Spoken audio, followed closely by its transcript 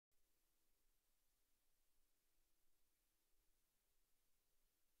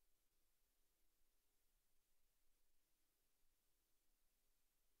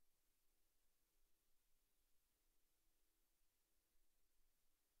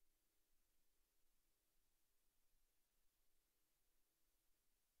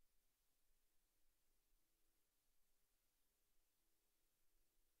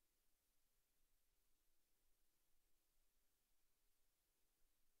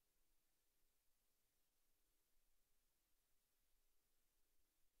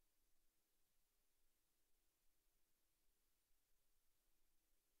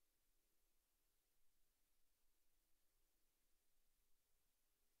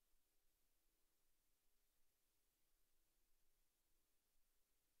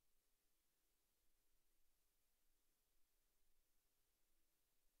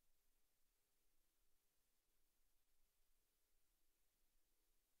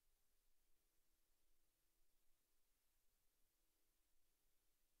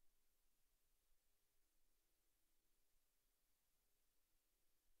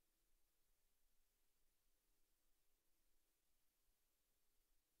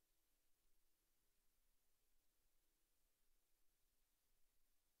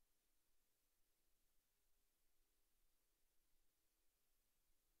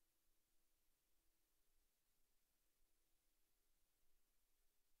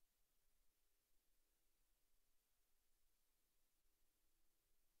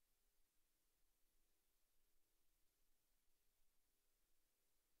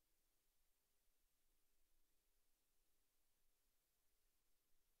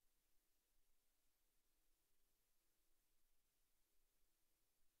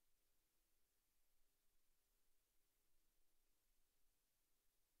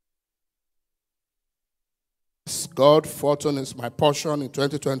God, fortune is my portion in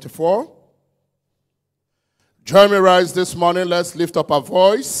 2024. Join me rise this morning. Let's lift up our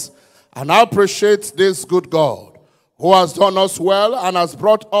voice and appreciate this good God who has done us well and has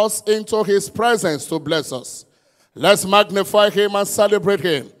brought us into his presence to bless us. Let's magnify him and celebrate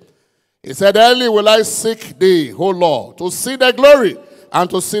him. He said, early will I seek thee, O Lord, to see thy glory and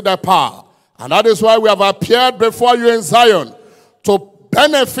to see thy power. And that is why we have appeared before you in Zion to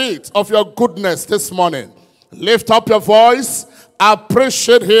benefit of your goodness this morning. Lift up your voice,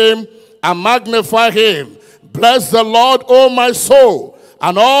 appreciate him, and magnify him. Bless the Lord, O my soul,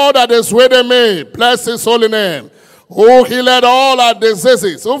 and all that is within me. Bless his holy name. Who healed all our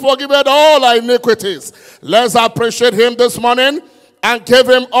diseases, who forgiveth all our iniquities. Let's appreciate him this morning and give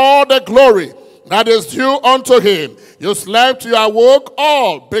him all the glory that is due unto him. You slept, you awoke,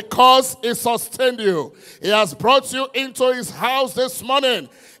 all because he sustained you. He has brought you into his house this morning.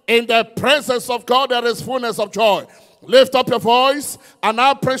 In the presence of God there is fullness of joy. Lift up your voice and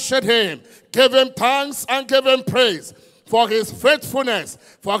appreciate him. Give him thanks and give him praise for his faithfulness,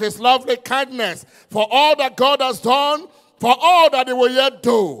 for his lovely kindness, for all that God has done, for all that he will yet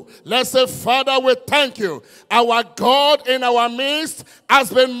do. Let's say, Father, we thank you. Our God in our midst has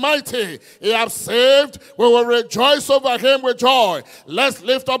been mighty. He has saved. We will rejoice over him with joy. Let's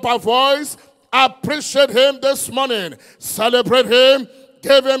lift up our voice, appreciate him this morning, celebrate him,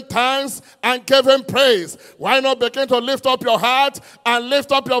 give him thanks and give him praise. Why not begin to lift up your heart and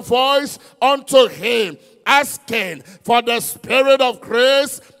lift up your voice unto him, asking for the spirit of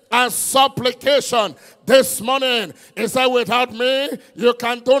grace and supplication this morning. He said, without me, you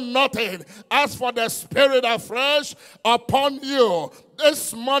can do nothing. Ask for the spirit afresh upon you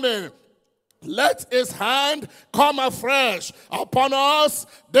this morning. Let his hand come afresh upon us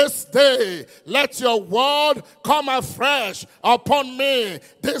this day. Let your word come afresh upon me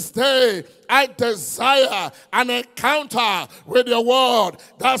this day. I desire an encounter with your word.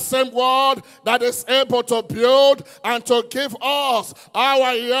 That same word that is able to build and to give us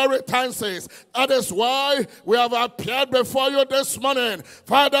our inheritances. That is why we have appeared before you this morning.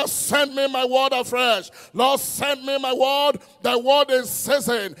 Father, send me my word afresh. Lord, send me my word. The word in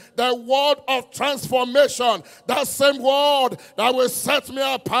season. The word of transformation. That same word that will set me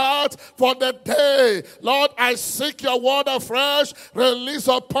apart for the day. Lord, I seek your word afresh. Release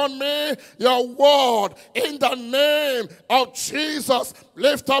upon me your word in the name of Jesus.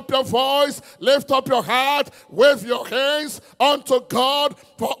 Lift up your voice, lift up your heart, wave your hands unto God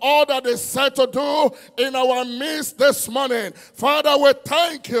for all that is set to do in our midst this morning. Father, we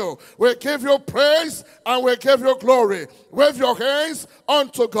thank you. We give you praise and we give you glory. Wave your hands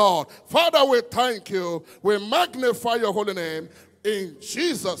unto God. Father, we thank you. We magnify your holy name. In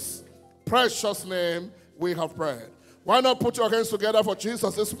Jesus' precious name we have prayed. Why not put your hands together for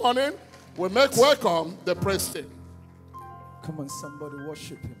Jesus this morning? We make welcome the praise team. Come on, somebody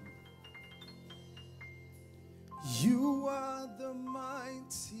worship him. You are the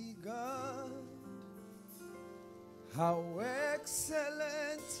mighty God. How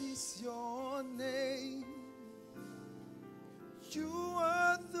excellent is your name. You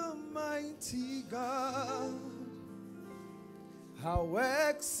are the mighty God. How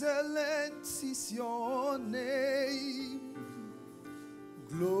excellent is your name.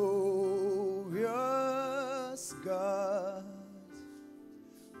 Glorious God,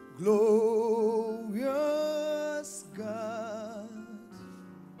 glorious God,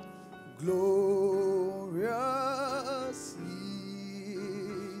 glorious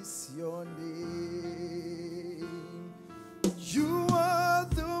is your name. You are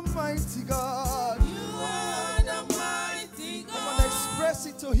the mighty God. You are the mighty God. Come on, express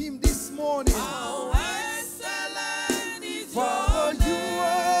it to him this morning. How excellent is your name. You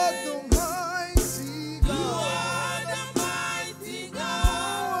are the mighty God. You are the mighty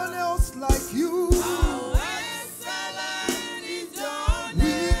God. No one else like you. How excellent is your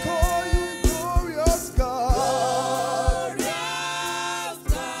name. We call you glorious God. Glorious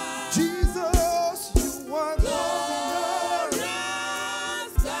God. Jesus, you are Glorious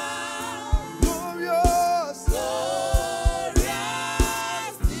God. glorious. Glorious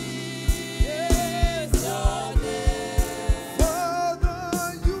is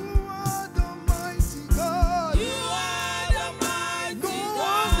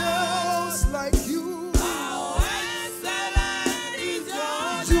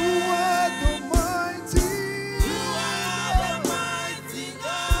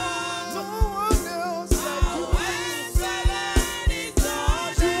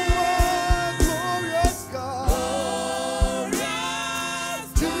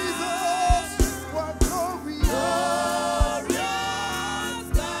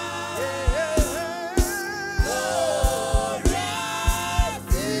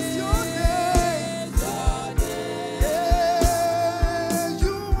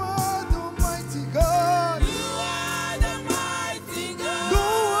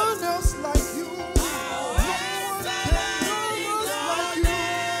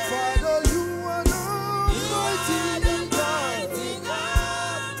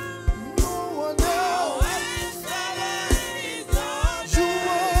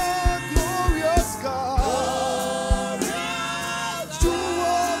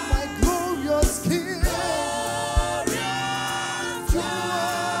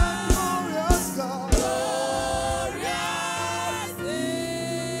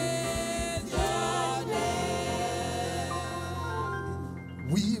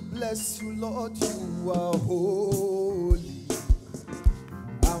We bless you, Lord, you are holy,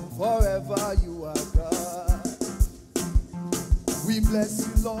 and forever you are God. We bless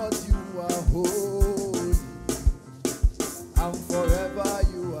you, Lord, you are holy, and forever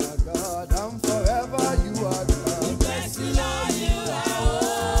you are God, and forever you are God. We bless you, Lord, you are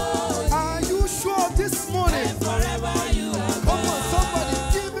holy. Are you sure this morning? And forever you are Come on, somebody,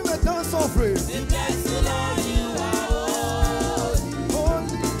 give him a dance offering. We bless you, Lord, you are holy.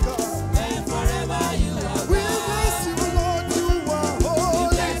 Holy God. And forever you are We bless you, Lord, you are holy.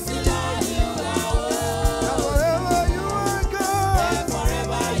 bless you, Lord, you are holy. And forever you are God. And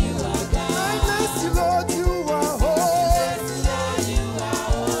forever you are God. I bless you, Lord, you are holy. Bless you, Lord, you are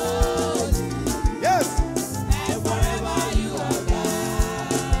holy. Yes. And forever you are God.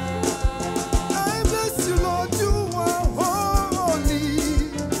 I bless you, Lord, you are holy.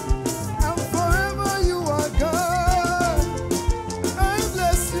 And forever you are God. I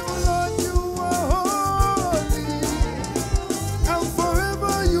bless you, Lord, you are holy. And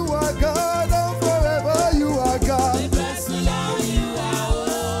forever you are God. And forever you are God. Bless you, Lord, you are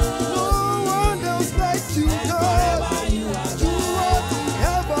holy. No one else like you, God. Forever you are You are the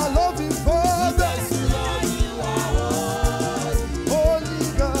ever-loving Father. Bless you, Lord, you are holy. Holy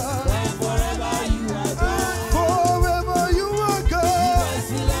God. And forever you are God. And forever you are God. Bless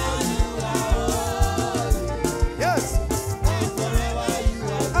you, Lord, you are holy. Yes. And forever you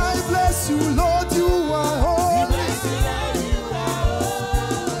are God. I bless you, Lord, you are holy. Bless you, Lord, you are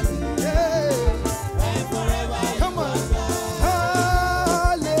holy. Yeah. And forever you Come on. are God.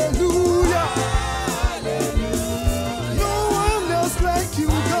 Hallelujah. Hallelujah. No one else like you,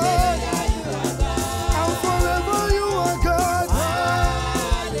 God. You are God. And forever you are God.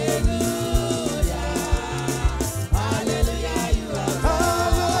 Hallelujah. Hallelujah, you are God.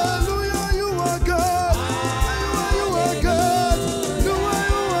 Hallelujah, you are God. You are God. You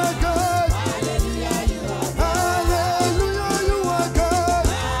are God. Hallelujah, you are God. Hallelujah, you are God.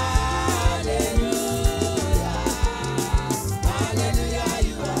 Hallelujah,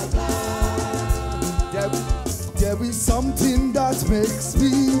 you are God. There is something that makes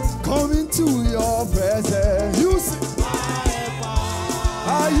me come into your presence. You see,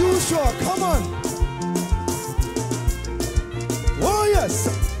 are you sure? Come on. Oh yes.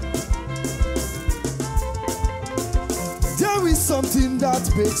 There is something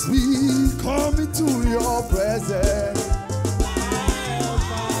that makes me come into your presence.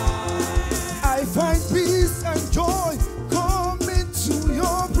 I find peace and joy coming to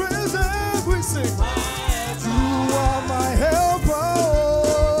your presence. We sing. You are my helper.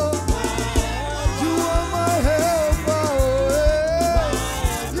 Oh. You are my helper. Oh. Yeah.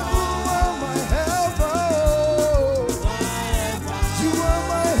 You are my helper. Oh. You are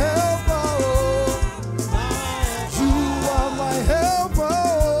my helper. Oh. You are my helper.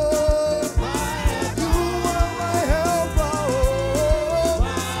 Oh. You are my helper. Oh.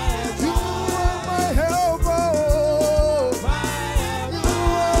 You are my helper. Oh. You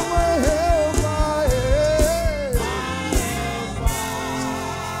are my helper.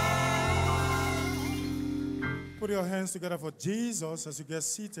 Put your hands together for Jesus as you get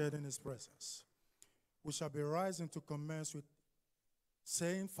seated in his presence. We shall be rising to commence with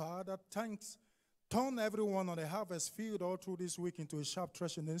saying, Father, thanks. Turn everyone on the harvest field all through this week into a sharp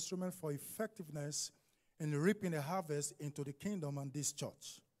threshing instrument for effectiveness in reaping the harvest into the kingdom and this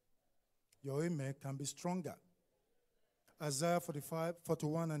church. Your amen can be stronger. Isaiah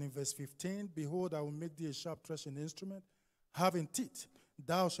 45:41 and in verse 15, behold, I will make thee a sharp threshing instrument, having teeth.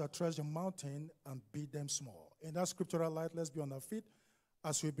 Thou shalt thresh the mountain and beat them small. In that scriptural light, let's be on our feet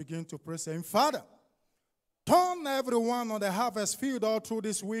as we begin to pray, saying, Father, turn everyone on the harvest field all through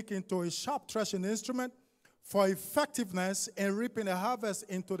this week into a sharp threshing instrument for effectiveness in reaping the harvest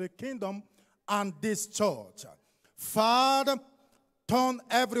into the kingdom and this church. Father, turn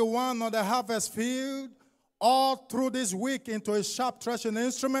everyone on the harvest field all through this week into a sharp threshing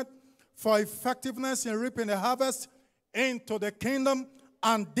instrument for effectiveness in reaping the harvest into the kingdom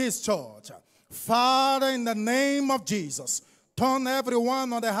and this church. Father, in the name of Jesus, turn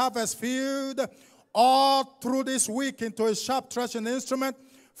everyone on the harvest field all through this week into a sharp threshing instrument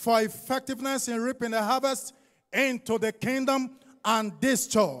for effectiveness in reaping the harvest into the kingdom and this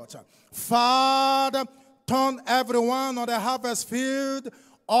church. Father, turn everyone on the harvest field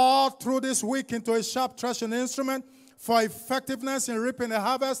all through this week into a sharp threshing instrument for effectiveness in reaping the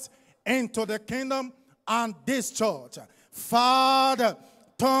harvest into the kingdom and this church. Father,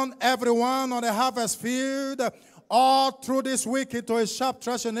 turn everyone on the harvest field all through this week into a sharp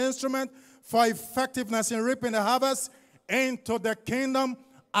threshing instrument for effectiveness in reaping the harvest into the kingdom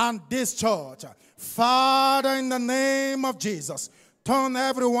and this church. Father, in the name of Jesus, turn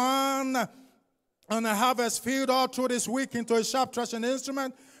everyone on the harvest field all through this week into a sharp threshing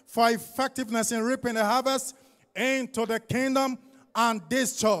instrument for effectiveness in reaping the harvest into the kingdom and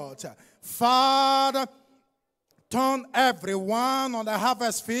this church. Father, turn everyone on the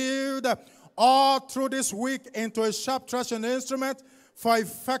harvest field all through this week into a sharp threshing instrument for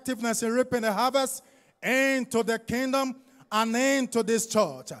effectiveness in reaping the harvest into the kingdom and into this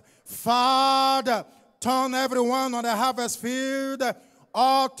church. Father, turn everyone on the harvest field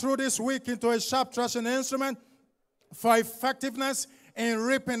all through this week into a sharp threshing instrument for effectiveness in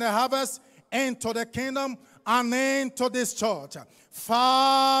reaping the harvest into the kingdom and into this church.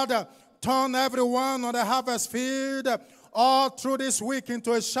 Father, turn everyone on the harvest field all through this week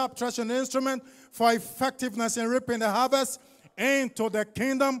into a sharp threshing instrument for effectiveness in reaping the harvest into the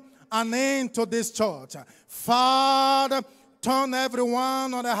kingdom and into this church. Father, turn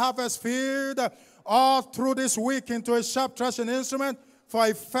everyone on the harvest field all through this week into a sharp threshing instrument for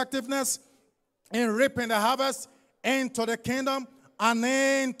effectiveness in reaping the harvest into the kingdom and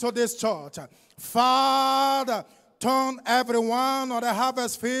into this church. Father, turn everyone on the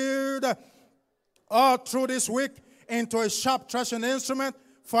harvest field all through this week into a sharp threshing instrument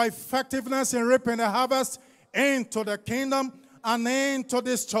for effectiveness in reaping the harvest into the kingdom and into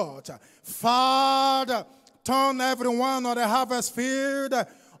this church. Father, turn everyone on the harvest field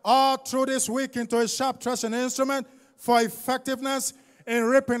all through this week into a sharp threshing instrument for effectiveness in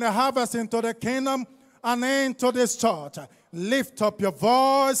reaping the harvest into the kingdom and into this church. Lift up your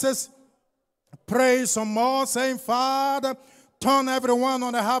voices. Pray some more, saying, Father, turn everyone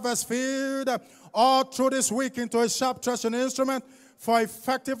on the harvest field all through this week into a sharp threshing instrument for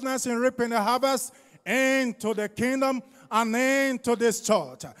effectiveness in reaping the harvest into the kingdom and into this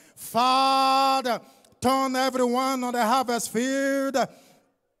church. Father, turn everyone on the harvest field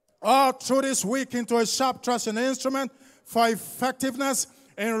all through this week into a sharp threshing instrument for effectiveness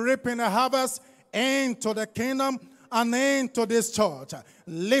in reaping the harvest into the kingdom and into this church.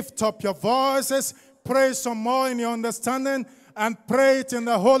 Lift up your voices, pray some more in your understanding, and pray it in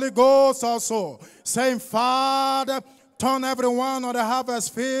the Holy Ghost also. Saying, Father, turn everyone on the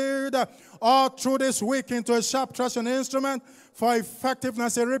harvest field all through this week into a sharp threshing instrument for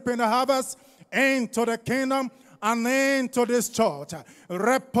effectiveness in reaping the harvest into the kingdom and into this church.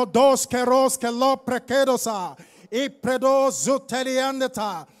 Repodos keros kelo prekedosa, ipredos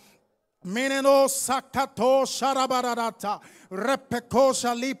zuteliandeta, Meneno sakato sharabarata,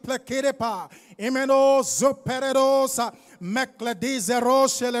 repekosha liplekirepa, imeno zuperedosa,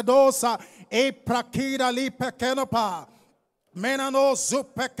 mekledizerosheledosa, e prakira lipekenopa, menano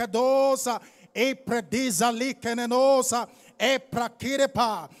zupekedosa, e prediza likenenosa, e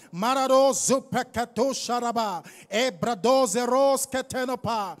prakirepa, marado zupeketu sharaba, e bradoze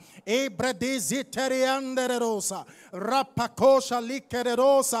rosketenopa, e brediziterianderosa, rapakosha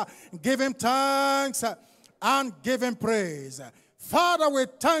likerosa. Give him thanks and give him praise. Father, we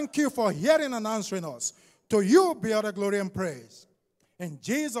thank you for hearing and answering us. To you be all the glory and praise. In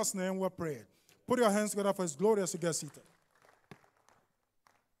Jesus' name we pray. Put your hands together for his glory as you get seated.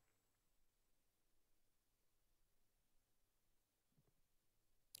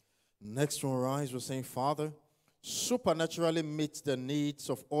 Next one rise, we're saying, Father, supernaturally meet the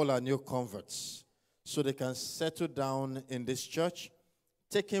needs of all our new converts so they can settle down in this church,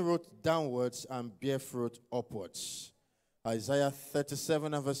 taking root downwards and bear fruit upwards. Isaiah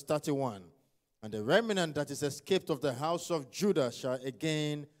 37 and verse 31. And the remnant that is escaped of the house of Judah shall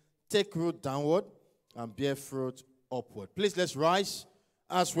again take root downward and bear fruit upward. Please let's rise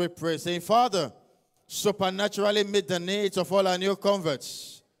as we pray, saying, Father, supernaturally meet the needs of all our new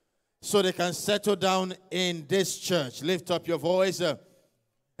converts so they can settle down in this church. Lift up your voice.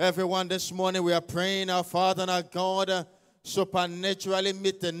 Everyone, this morning we are praying, our Father and our God, supernaturally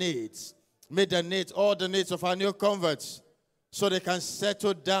meet the needs. Meet the needs, all the needs of our new converts, so they can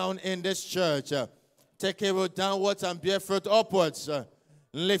settle down in this church. Take a root downwards and bear fruit upwards.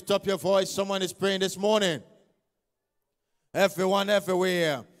 Lift up your voice. Someone is praying this morning. Everyone,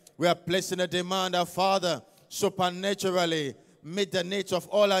 everywhere, we are placing a demand, our Father, supernaturally meet the needs of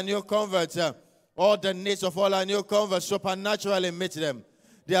all our new converts. All the needs of all our new converts, supernaturally meet them.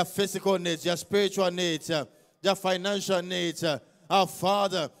 Their physical needs, their spiritual needs, their financial needs. Our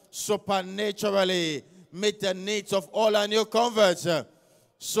Father, supernaturally meet the needs of all our new converts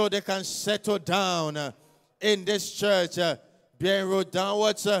so they can settle down in this church, bearing root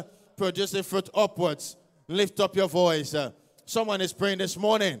downwards, producing fruit upwards. Lift up your voice. Someone is praying this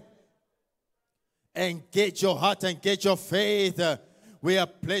morning. Engage your heart, engage your faith. We are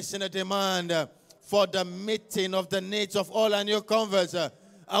placing a demand for the meeting of the needs of all our new converts.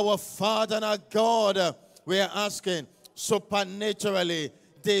 Our Father and our God, we are asking, supernaturally,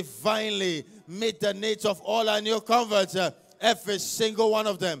 divinely meet the needs of all our new converts, every single one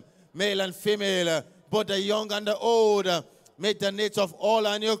of them, male and female, both the young and the old, meet the needs of all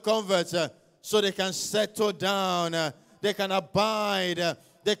our new converts, so they can settle down, they can abide,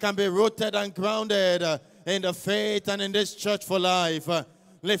 they can be rooted and grounded in the faith and in this church for life.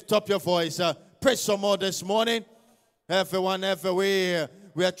 Lift up your voice. Pray some more this morning. Everyone, everywhere,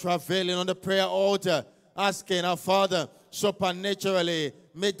 we are traveling on the prayer altar, asking our Father, supernaturally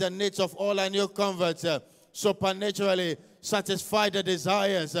meet the needs of all our new converts, supernaturally satisfy the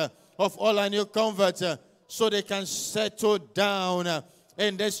desires of all our new converts, so they can settle down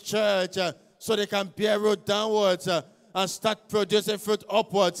in this church, so they can bear root downwards and start producing fruit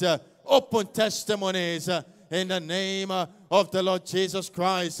upwards. Open testimonies in the name of the Lord Jesus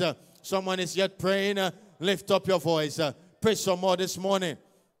Christ. Someone is yet praying. Lift up your voice. Pray some more this morning.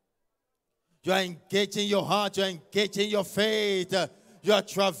 You are engaging your heart. You are engaging your faith. You are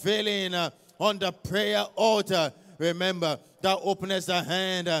traveling on the prayer altar. Remember, that opens the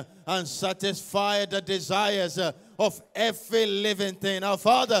hand and satisfies the desires of every living thing. Our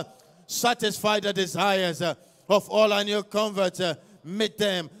Father, satisfy the desires of all our new converts. Meet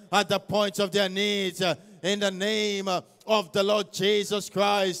them at the point of their needs. In the name of the Lord Jesus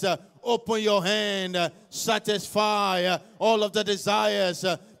Christ, open your hand, satisfy all of the desires,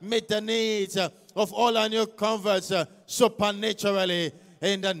 meet the needs of all our new converts supernaturally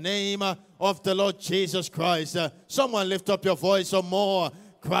in the name of the Lord Jesus Christ. Someone lift up your voice some more.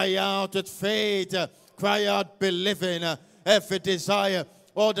 Cry out with faith. Cry out believing every desire,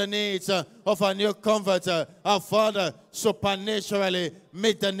 all the needs of our new converts. Our Father, supernaturally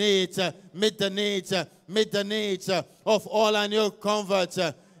meet the needs, meet the needs, meet the needs of all our new converts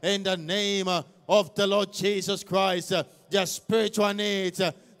in the name of the Lord Jesus Christ. Their spiritual needs,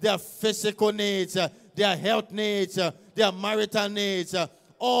 their physical needs, their health needs, their marital needs,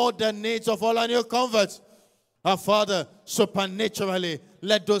 all the needs of all our new converts. Our Father, supernaturally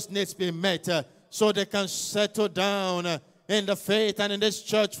let those needs be met so they can settle down in the faith and in this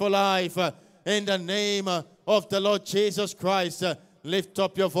church for life. In the name of the Lord Jesus Christ, lift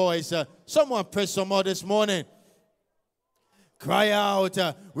up your voice. Someone pray some more this morning. Cry out.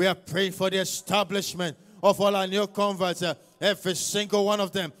 We are praying for the establishment of all our new converts. Every single one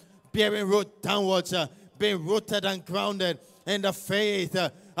of them bearing root downwards, being rooted and grounded in the faith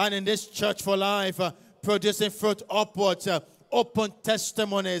and in this church for life, producing fruit upwards, open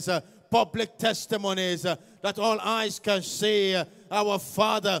testimonies, public testimonies, that all eyes can see. Our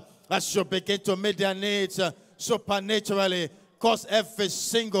Father, as you begin to meet their needs supernaturally, cause every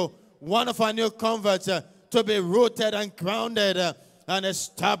single one of our new converts to be rooted and grounded and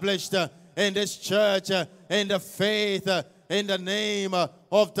established in this church, in the faith, in the name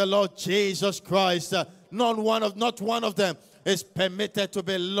of the Lord Jesus Christ. Not one of them is permitted to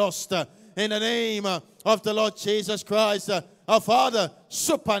be lost. In the name of the Lord Jesus Christ, our Father,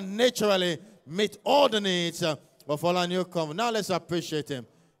 supernaturally meet all the needs of all our new converts. Now let's appreciate Him.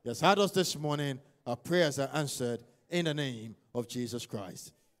 He has had us this morning. Our prayers are answered in the name of Jesus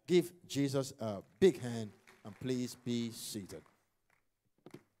Christ. Give Jesus a big hand and please be seated.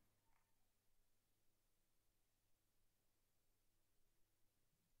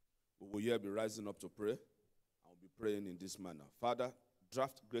 We will here be rising up to pray. I'll be praying in this manner. Father,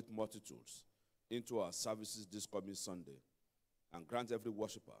 draft great multitudes into our services this coming Sunday and grant every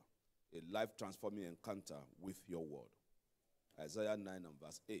worshiper a life-transforming encounter with your word. Isaiah 9 and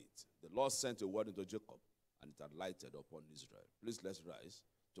verse 8. The Lord sent a word into Jacob, and it had lighted upon Israel. Please let's rise.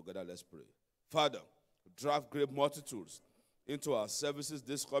 Together let's pray. Father, draft great multitudes into our services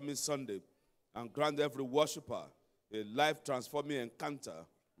this coming Sunday and grant every worshiper a life-transforming encounter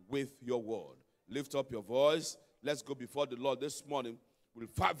with your word. Lift up your voice. Let's go before the Lord this morning with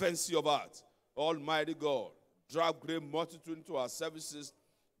fervency of heart. Almighty God, draft great multitude into our services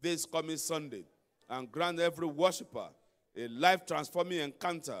this coming Sunday and grant every worshiper a life-transforming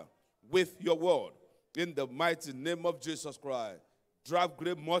encounter with your word. In the mighty name of Jesus Christ, draft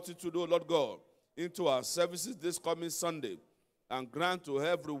great multitude, O Lord God, into our services this coming Sunday and grant to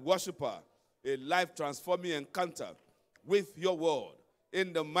every worshiper a life-transforming encounter with your word.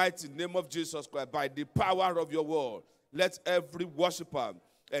 In the mighty name of Jesus Christ, by the power of your word, let every worshiper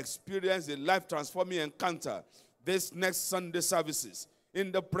experience a life-transforming encounter this next Sunday services.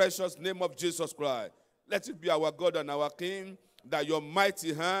 In the precious name of Jesus Christ, let it be our God and our King, that your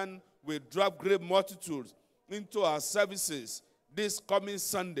mighty hand will drop great multitudes into our services this coming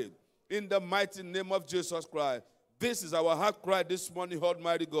Sunday. In the mighty name of Jesus Christ, this is our heart cry this morning,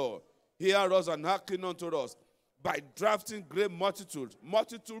 Almighty God. Hear us and hearken unto us by drafting great multitude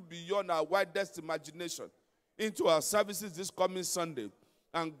beyond our widest imagination into our services this coming Sunday,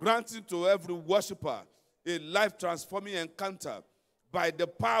 and granting to every worshiper a life-transforming encounter by the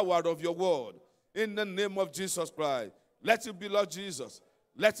power of your word. In the name of Jesus Christ, let it be, Lord Jesus.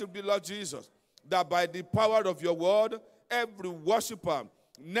 Let it be, Lord Jesus, that by the power of your word, every worshiper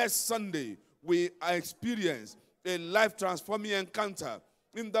next Sunday will experience a life-transforming encounter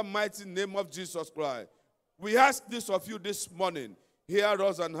in the mighty name of Jesus Christ. We ask this of you this morning. Hear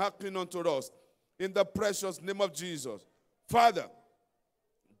us and hearken unto us in the precious name of Jesus. Father,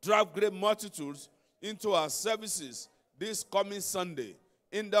 drive great multitudes into our services this coming Sunday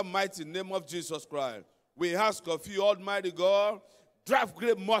in the mighty name of Jesus Christ. We ask of you, Almighty God, drive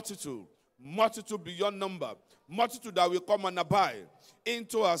great multitude beyond number, multitude that will come and abide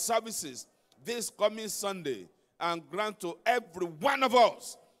into our services this coming Sunday, and grant to every one of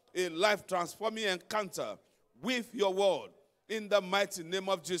us a life-transforming encounter with your word in the mighty name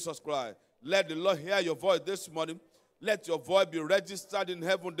of Jesus Christ. Let the Lord hear your voice this morning. Let your voice be registered in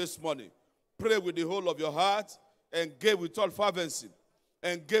heaven this morning. Pray with the whole of your heart. Engage with all fervency.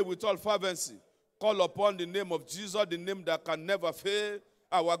 Engage with all fervency. Call upon the name of Jesus, the name that can never fail.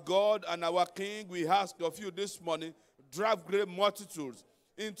 Our God and our King, we ask of you this morning, drive great multitudes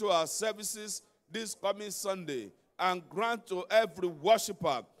into our services this coming Sunday, and grant to every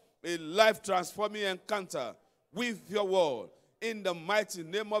worshiper a life-transforming encounter with your word. In the mighty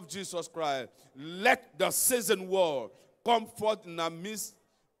name of Jesus Christ, let the seasoned word come forth in our midst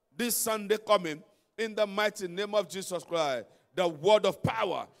this Sunday coming. In the mighty name of Jesus Christ, the word of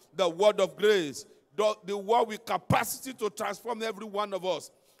power, the word of grace, the word with capacity to transform every one of us,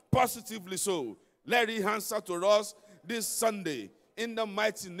 positively so. Let it answer to us this Sunday. In the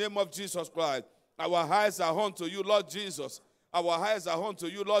mighty name of Jesus Christ, our eyes are unto you, Lord Jesus. Our eyes are unto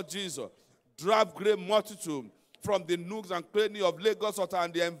you, Lord Jesus. Drive great multitude from the nooks and crannies of Lagos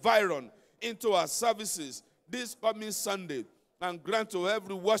and the environ into our services this coming Sunday, and grant to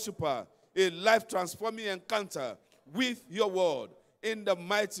every worshiper a life-transforming encounter with your word. In the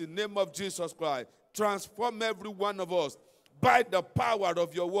mighty name of Jesus Christ, transform every one of us by the power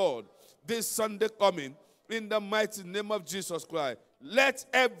of your word this Sunday coming. In the mighty name of Jesus Christ, let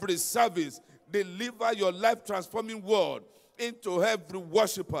every service deliver your life-transforming word into every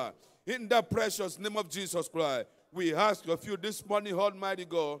worshiper. In the precious name of Jesus Christ, we ask of you this morning, Almighty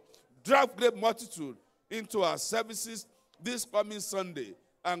God, drive great multitude into our services this coming Sunday,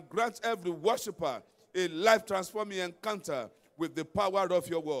 and grant every worshiper a life-transforming encounter with the power of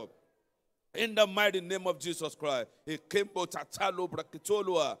your word. In the mighty name of Jesus Christ, Ekembo tatalo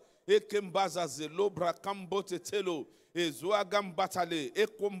brakitoloa, Ekembaza zelo brakambo tetelo, Ezuagam batale,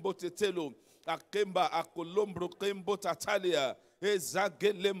 Ekombo tetelo, Akemba akolombro kembo tatalia,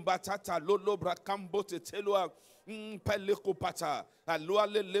 Ezagelemba tata lolo brakambo teteloa, Peleko pata,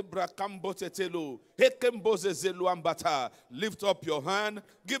 Aluale lebra kambo tetelo, Ekemboze zelo ambata. Lift up your hand,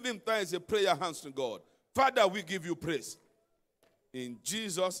 give him thanks, a prayer hands to God. Father, we give you praise. In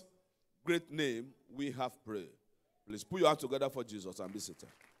Jesus' great name, we have prayed. Please put your hands together for Jesus and be seated.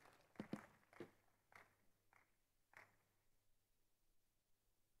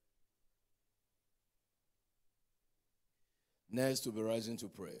 Next, to be rising to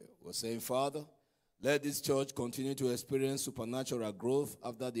pray. We're saying, Father, let this church continue to experience supernatural growth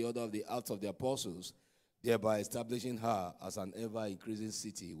after the order of the Acts of the Apostles, thereby establishing her as an ever-increasing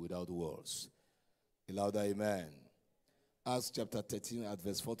city without walls. A louder amen. Acts chapter 13 at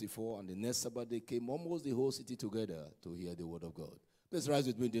verse 44, and the next Sabbath day came almost the whole city together to hear the word of God. Please rise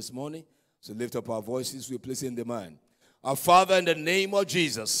with me this morning. So lift up our voices, we place in the mind. Our Father, in the name of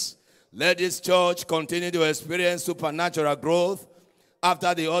Jesus, let this church continue to experience supernatural growth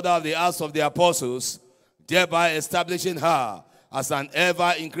after the order of the Acts of the Apostles, thereby establishing her as an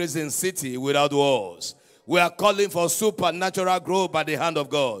ever-increasing city without walls. We are calling for supernatural growth by the hand of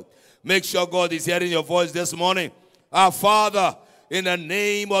God. Make sure God is hearing your voice this morning. Our Father, in the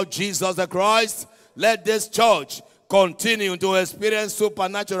name of Jesus the Christ, let this church continue to experience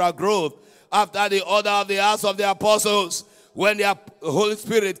supernatural growth after the order of the Acts of the Apostles. When the Holy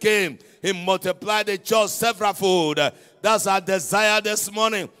Spirit came, he multiplied the church severalfold. That's our desire this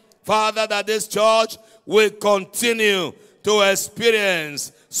morning. Father, that this church will continue to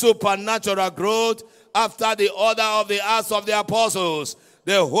experience supernatural growth after the order of the Acts of the Apostles.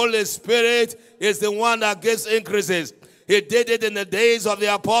 The Holy Spirit is the one that gives increases. He did it in the days of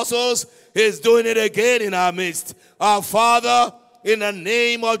the apostles. He's doing it again in our midst. Our Father, in the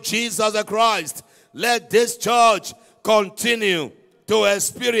name of Jesus Christ, let this church continue to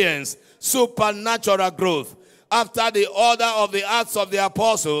experience supernatural growth after the order of the Acts of the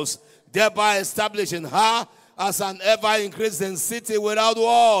Apostles, thereby establishing her as an ever-increasing city without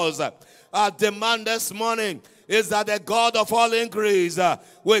walls. Our demand this morning is that the God of all increase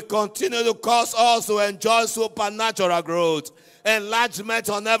will continue to cause us to enjoy supernatural growth, enlargement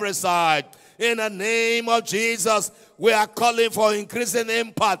on every side. In the name of Jesus, we are calling for increasing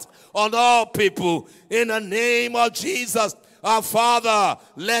impact on all people. In the name of Jesus, our Father,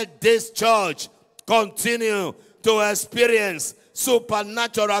 let this church continue to experience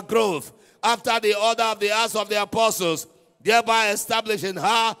supernatural growth after the order of the Acts of the Apostles, thereby establishing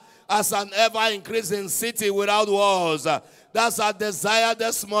her as an ever-increasing city without walls. That's our desire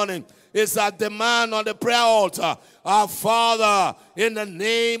this morning. It's our demand on the prayer altar. Our Father, in the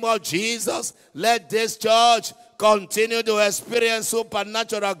name of Jesus, let this church continue to experience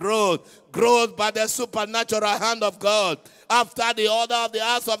supernatural growth by the supernatural hand of God. After the order of the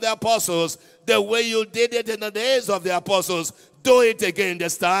Acts of the Apostles, the way you did it in the days of the Apostles, do it again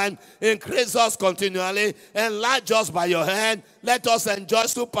this time. Increase us continually. Enlarge us by your hand. Let us enjoy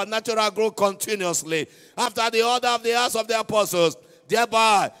supernatural growth continuously. After the order of the Acts of the Apostles,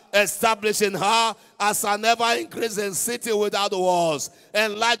 thereby establishing her as an ever-increasing city without walls,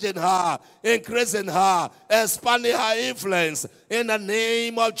 enlarging her, increasing her, expanding her influence in the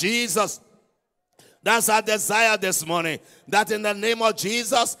name of Jesus. That's our desire this morning, that in the name of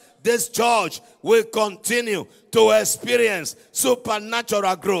Jesus, this church will continue to experience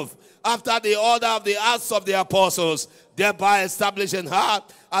supernatural growth after the order of the Acts of the Apostles, thereby establishing her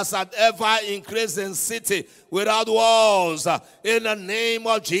as an ever-increasing city without walls. In the name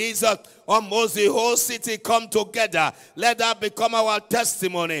of Jesus, almost the whole city come together. Let that become our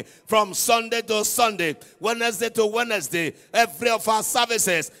testimony from Sunday to Sunday, Wednesday to Wednesday, every of our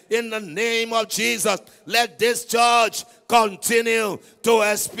services. In the name of Jesus, let this church continue to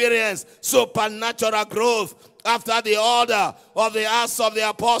experience supernatural growth after the order of the Acts of the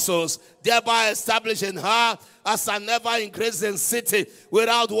Apostles, thereby establishing her as an ever-increasing city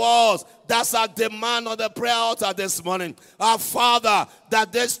without walls. That's our demand on the prayer altar this morning. Our Father,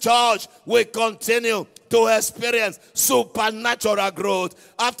 that this church will continue to experience supernatural growth.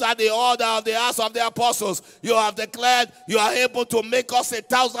 After the order of the Acts of the Apostles, you have declared you are able to make us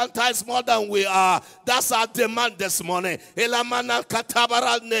 1,000 times more than we are. That's our demand this morning.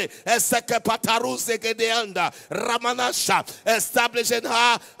 Establishing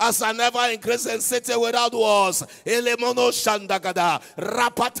her as an ever-increasing city without walls.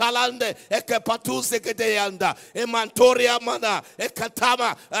 Rapatalande ekepatusekedeyanda emantoria mana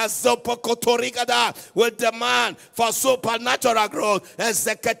ekatama azopokotorigada with demand for supernatural growth.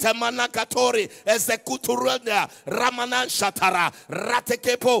 Ezeketemana katori ezekuturunda ramanan shatara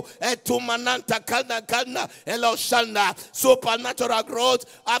ratekepo etumananta kana kana eloshanda. Supernatural growth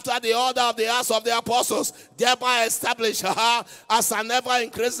after the order of the Acts of the Apostles, thereby establish her as an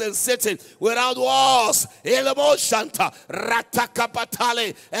ever-increasing city without walls. Elemoshanta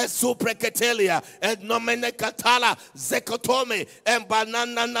ratakapatale esupreketelia etnomenekatala zekotome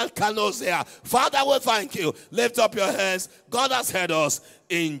embanana kanozea. Father, we thank you. Lift up your hands. God has heard us.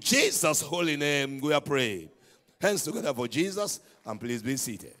 In Jesus' holy name we are praying. Hands together for Jesus, and please be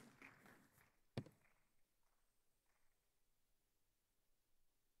seated.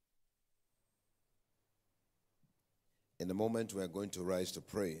 In a moment, we are going to rise to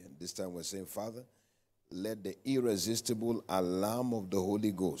pray. And this time we're saying, Father, let the irresistible alarm of the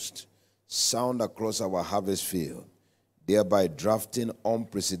Holy Ghost sound across our harvest field, thereby drafting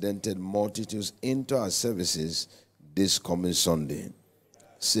unprecedented multitudes into our services this coming Sunday.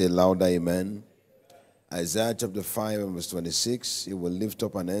 Say louder, amen. Isaiah chapter 5 and verse 26, he will lift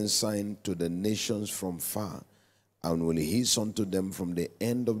up an ensign to the nations from far, and will hiss unto them from the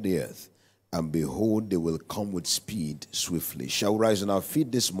end of the earth. And behold, they will come with speed swiftly. Shall we rise on our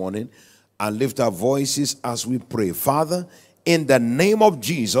feet this morning and lift our voices as we pray? Father, in the name of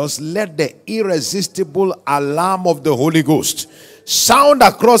Jesus, let the irresistible alarm of the Holy Ghost sound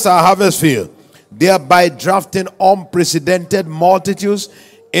across our harvest field, thereby drafting unprecedented multitudes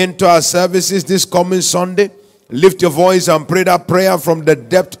into our services this coming Sunday. Lift your voice and pray that prayer from the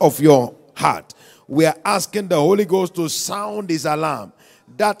depth of your heart. We are asking the Holy Ghost to sound his alarm,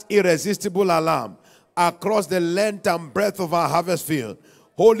 that irresistible alarm, across the length and breadth of our harvest field.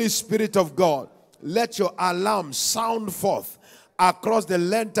 Holy Spirit of God, let your alarm sound forth across the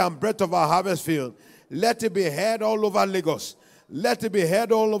length and breadth of our harvest field. Let it be heard all over Lagos. Let it be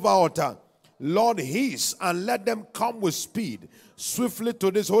heard all over Otta. Lord, hiss and let them come with speed swiftly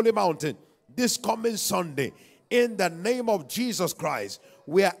to this holy mountain this coming Sunday. In the name of Jesus Christ,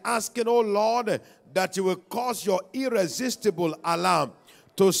 we are asking, oh Lord, that you will cause your irresistible alarm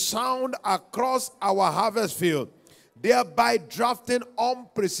to sound across our harvest field, thereby drafting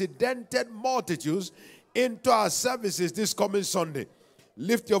unprecedented multitudes into our services this coming Sunday.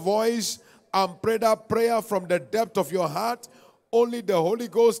 Lift your voice and pray that prayer from the depth of your heart. Only the Holy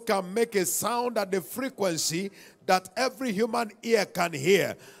Ghost can make a sound at the frequency that every human ear can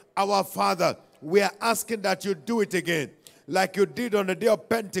hear. Our Father, we are asking that you do it again, like you did on the day of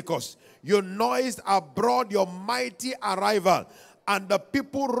Pentecost. You noised abroad your mighty arrival, and the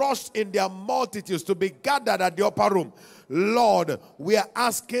people rushed in their multitudes to be gathered at the upper room. Lord, we are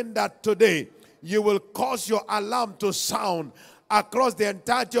asking that today you will cause your alarm to sound across the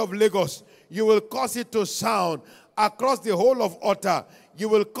entirety of Lagos. You will cause it to sound across the whole of Otta. You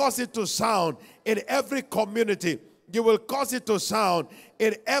will cause it to sound in every community. You will cause it to sound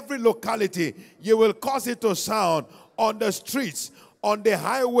in every locality. You will cause it to sound on the streets, on the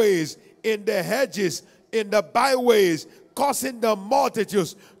highways, in the hedges, in the byways, causing the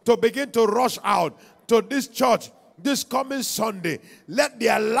multitudes to begin to rush out to this church this coming Sunday. Let the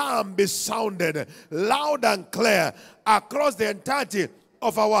alarm be sounded loud and clear across the entirety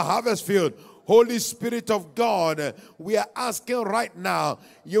of our harvest field. Holy Spirit of God, we are asking right now,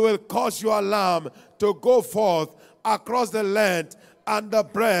 you will cause your alarm to go forth across the length and the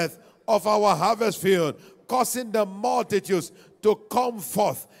breadth of our harvest field, causing the multitudes to come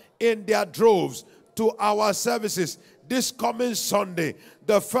forth in their droves to our services this coming Sunday,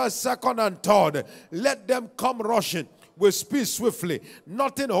 the first, second, and third. Let them come rushing with speed swiftly,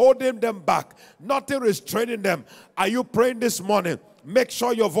 nothing holding them back, nothing restraining them. Are you praying this morning? Make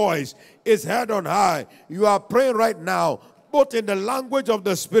sure your voice is heard on high. You are praying right now, both in the language of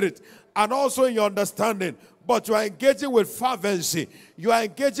the Spirit and also in your understanding. But you are engaging with fervency. You are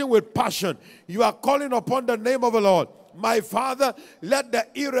engaging with passion. You are calling upon the name of the Lord. My Father, let the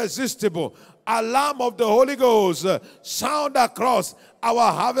irresistible alarm of the Holy Ghost sound across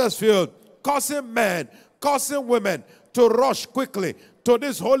our harvest field, causing men, causing women to rush quickly to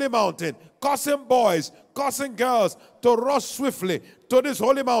this holy mountain, causing boys, causing girls to rush swiftly to this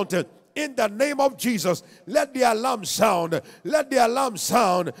holy mountain. In the name of Jesus, let the alarm sound. Let the alarm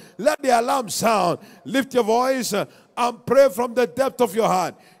sound. Let the alarm sound. Lift your voice and pray from the depth of your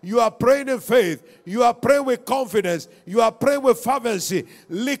heart. You are praying in faith. You are praying with confidence. You are praying with fervency.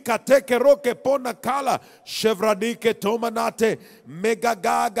 Likateke roke pona kala chevradike tomanate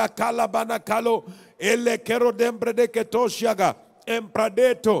megagaga kalabana kalo ele kero dembre de ketoshiaga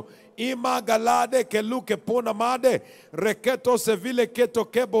empradeto ima galade ke luke pona made reketo sevile keto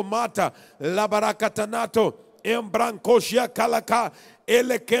kebo mata labarakatanato embrancoshia kalaka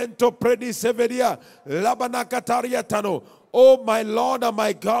elekento predi severia labanakataria tano. Oh my Lord and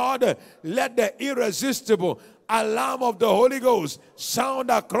my God, let the irresistible alarm of the Holy Ghost sound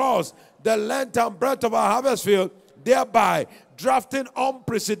across the length and breadth of our harvest field, thereby drafting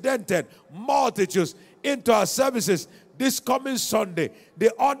unprecedented multitudes into our services this coming Sunday.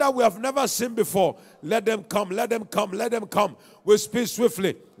 The order we have never seen before. Let them come, let them come, let them come. We speak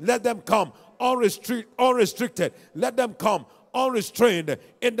swiftly. Let them come unrestricted. Let them come unrestrained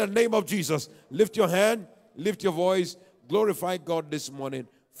in the name of Jesus. Lift your hand, lift your voice, glorify God this morning.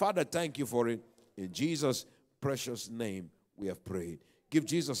 Father, thank you for it. In Jesus' precious name we have prayed. Give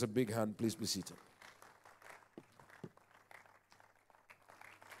Jesus a big hand. Please be seated.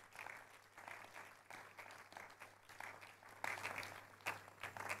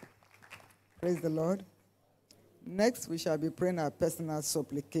 Praise the Lord. Next, we shall be praying our personal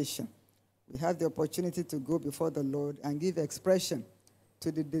supplication. We have the opportunity to go before the Lord and give expression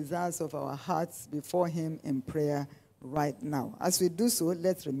to the desires of our hearts before Him in prayer right now. As we do so,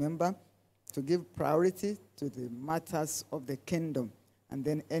 let's remember to give priority to the matters of the kingdom and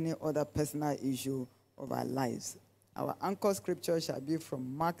then any other personal issue of our lives. Our anchor scripture shall be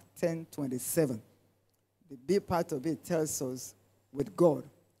from Mark 10:27. The B part of it tells us, with God,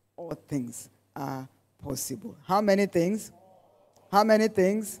 all things are possible. How many things? How many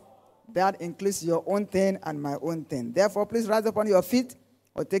things? That includes your own thing and my own thing. Therefore, please rise up on your feet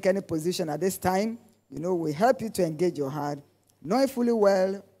or take any position at this time. You know, we help you to engage your heart, knowing fully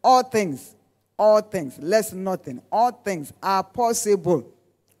well all things, less nothing, all things are possible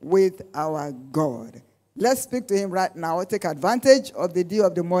with our God. Let's speak to Him right now. Take advantage of the dew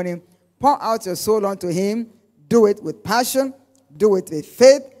of the morning. Pour out your soul unto Him. Do it with passion, do it with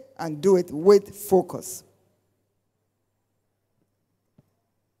faith, and do it with focus.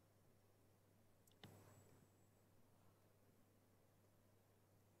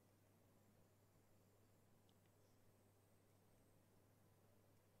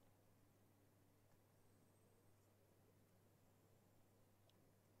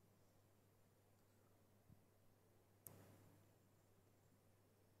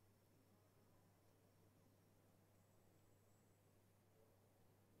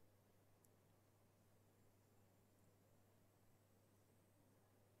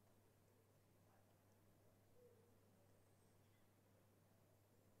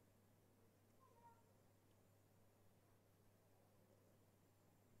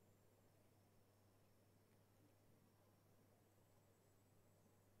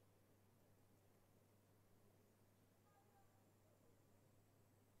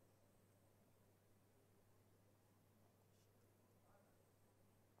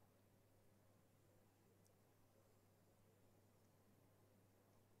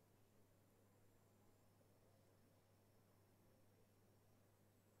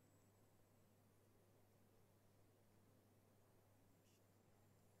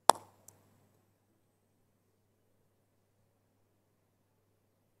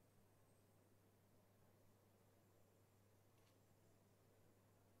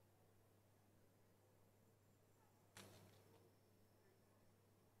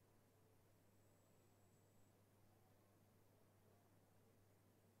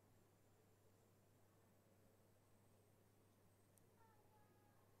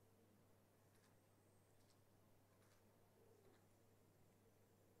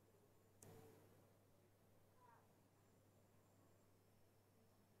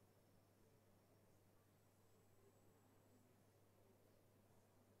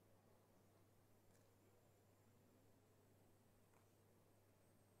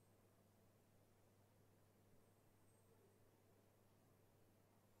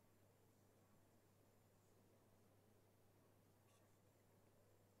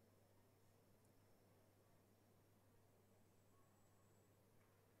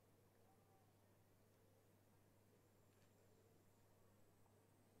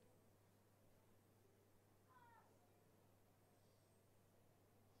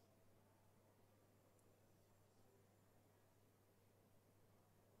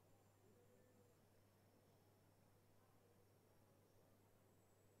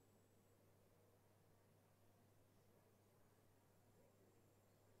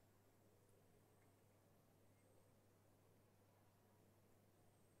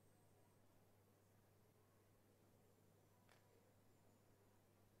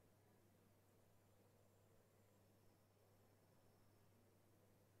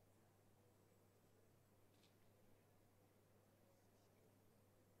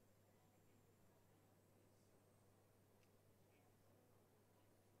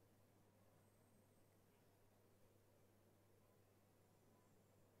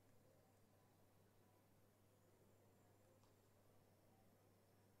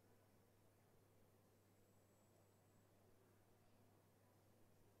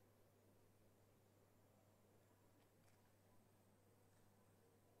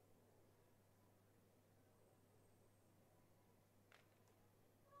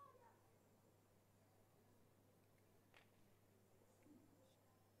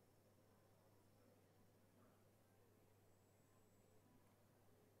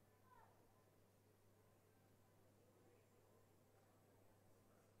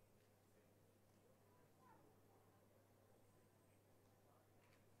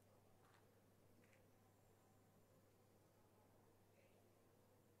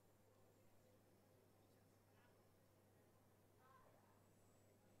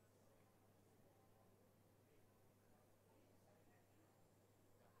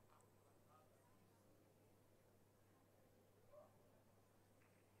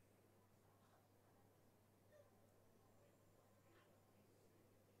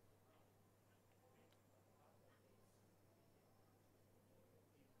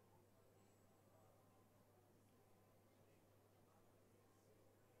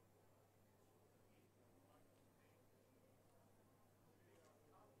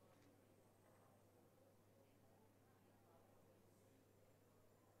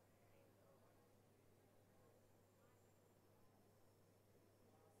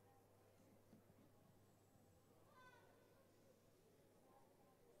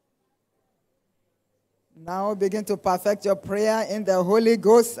 Now begin to perfect your prayer in the Holy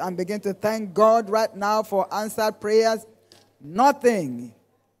Ghost and begin to thank God right now for answered prayers. Nothing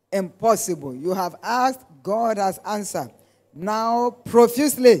impossible. You have asked, God has answered. Now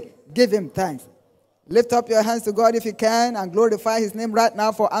profusely give him thanks. Lift up your hands to God if you can and glorify his name right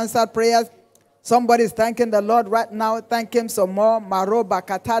now for answered prayers. Somebody is thanking the Lord right now. Thank him some more. Maro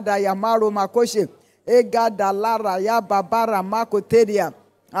bakatada yamaru makoshi. Ega dalara ya babara makoteria.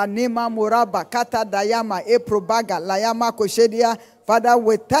 Anima muraba kata dayama eprobaga layama koshedia. Father,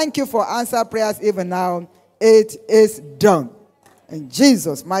 we thank you for answered prayers even now. It is done. In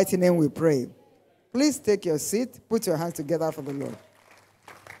Jesus' mighty name we pray. Please take your seat. Put your hands together for the Lord.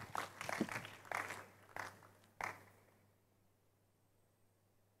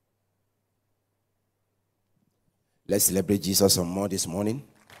 Let's celebrate Jesus some more this morning.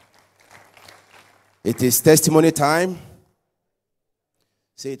 It is testimony time.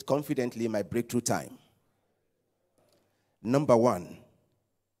 Say it confidently, my breakthrough time. Number 1,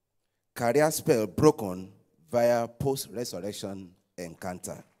 career spell broken via post-resurrection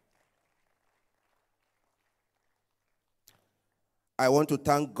encounter. I want to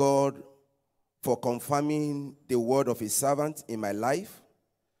thank God for confirming the word of his servant in my life.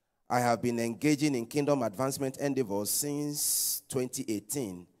 I have been engaging in kingdom advancement endeavors since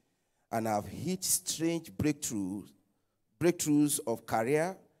 2018, and I've hit strange breakthroughs of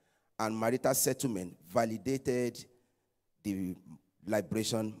career and marital settlement validated the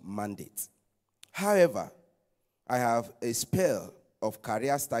liberation mandate. However, I have a spell of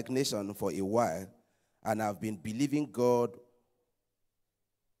career stagnation for a while, and I've been believing God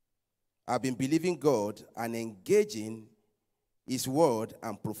and engaging his word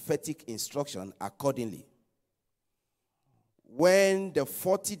and prophetic instruction accordingly. When the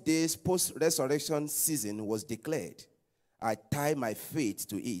 40 days post-resurrection season was declared, I tied my faith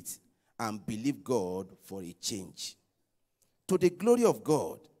to it and believed God for a change. To the glory of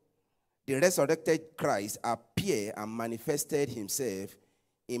God, the resurrected Christ appeared and manifested himself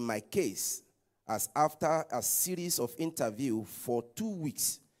in my case, as after a series of interviews for 2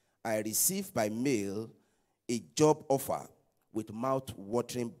 weeks, I received by mail a job offer with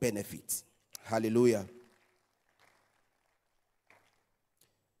mouth-watering benefits. Hallelujah.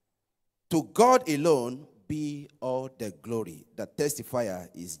 To God alone be all the glory. The testifier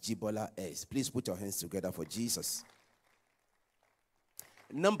is Jibola S. Please put your hands together for Jesus.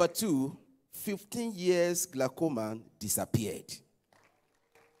 Number 2, 15 years glaucoma disappeared.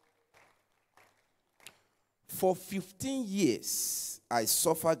 For 15 years, I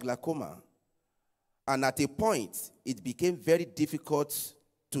suffered glaucoma, and at a point, it became very difficult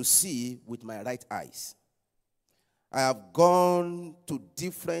to see with my right eyes. I have gone to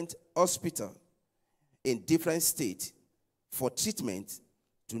different hospitals in different states for treatment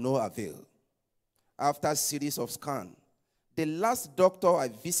to no avail. After a series of scans, the last doctor I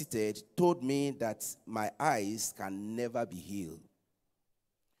visited told me that my eyes can never be healed.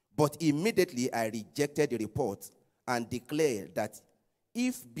 But immediately I rejected the report and declared that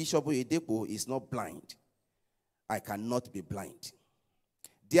if Bishop Oyedepo is not blind, I cannot be blind.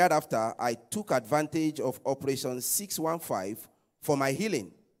 Thereafter, I took advantage of Operation 615 for my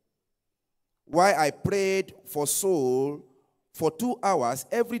healing. While I prayed for soul for 2 hours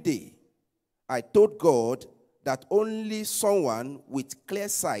every day, I told God that only someone with clear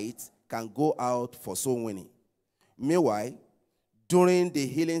sight can go out for soul winning. Meanwhile, during the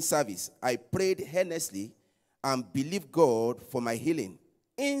healing service, I prayed earnestly and believed God for my healing.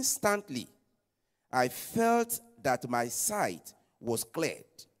 Instantly, I felt that my sight was cleared.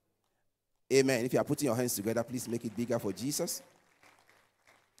 Amen. If you are putting your hands together, please make it bigger for Jesus.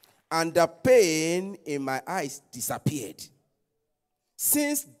 And the pain in my eyes disappeared.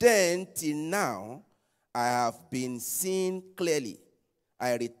 Since then till now, I have been seeing clearly.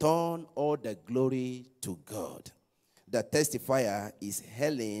 I return all the glory to God. The testifier is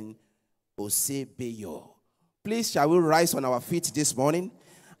Helen Osebeyo. Please, shall we rise on our feet this morning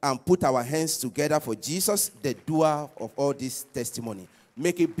and put our hands together for Jesus, the doer of all this testimony.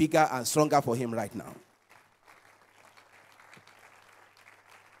 Make it bigger and stronger for him right now.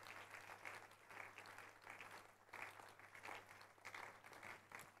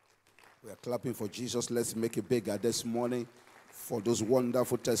 We are clapping for Jesus. Let's make it bigger this morning for those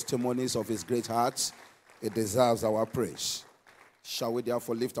wonderful testimonies of his great heart. It deserves our praise. Shall we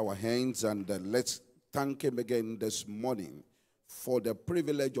therefore lift our hands and let's thank him again this morning for the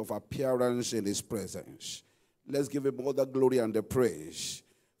privilege of appearance in his presence. Let's give him all the glory and the praise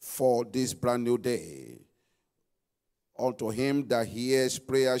for this brand new day. Unto him that hears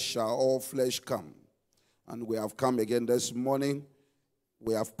prayer shall all flesh come. And we have come again this morning.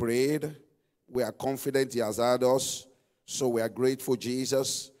 We have prayed. We are confident he has heard us. So we are grateful,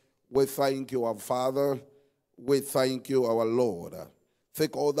 Jesus. We thank you, our Father. We thank you, our Lord.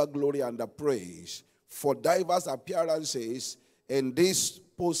 Take all the glory and the praise for diverse appearances in this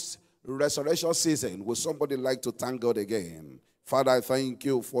post-resurrection season. Would somebody like to thank God again? Father, I thank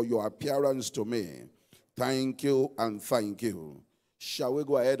you for your appearance to me. Thank you and thank you. Shall we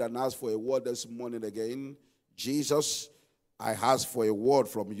go ahead and ask for a word this morning again? Jesus, I ask for a word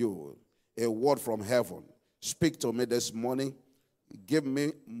from you, a word from heaven. Speak to me this morning. Give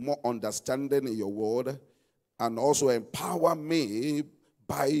me more understanding in your word, and also empower me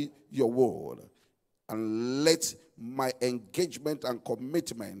by your word. And let my engagement and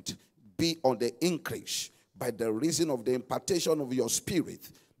commitment be on the increase by the reason of the impartation of your spirit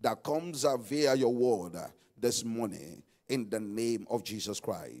that comes via your word this morning, in the name of Jesus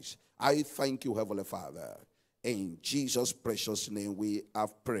Christ. I thank you, Heavenly Father. In Jesus' precious name we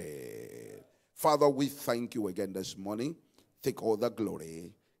have prayed. Father, we thank you again this morning. Take all the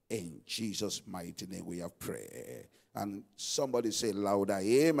glory. In Jesus' mighty name we have prayed. And somebody say louder,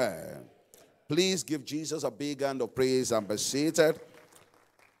 amen. Please give Jesus a big hand of praise and be seated.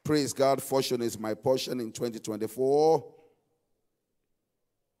 Praise God, fortune is my portion in 2024.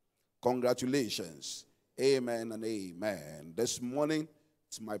 Congratulations. Amen and amen. This morning,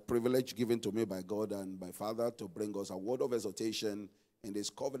 it's my privilege given to me by God and my Father to bring us a word of exhortation in this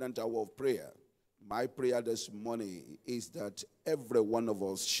covenant hour of prayer. My prayer this morning is that every one of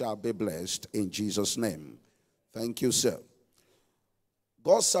us shall be blessed in Jesus' name. Thank you, sir.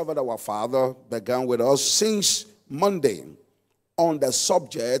 God's servant, our Father, began with us since Monday on the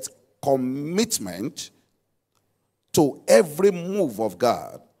subject commitment to every move of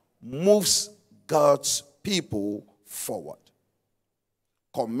God moves God's people forward.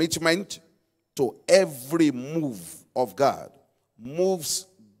 Commitment to every move of God moves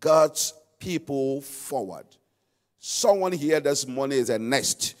God's people forward. Someone here this morning is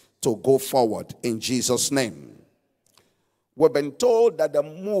earnest to go forward in Jesus' name. We've been told that the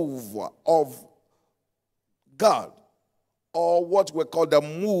move of God, or what we call the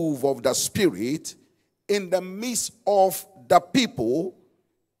move of the Spirit in the midst of the people,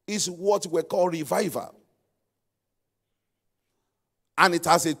 is what we call revival. And it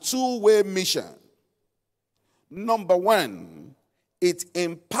has a two-way mission. Number one, it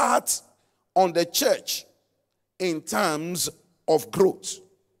imparts on the church in terms of growth.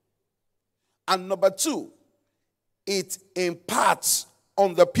 And number two, it imparts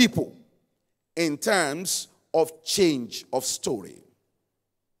on the people in terms of change of story.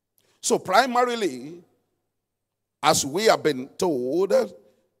 So primarily, as we have been told,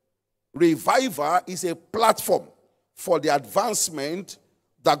 revival is a platform for the advancement,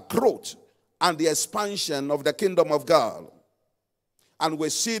 the growth, and the expansion of the kingdom of God. And we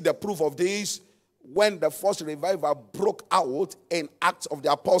see the proof of this when the first revival broke out in Acts of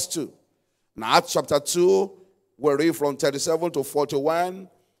the Apostles. In Acts chapter 2, we read from 37 to 41.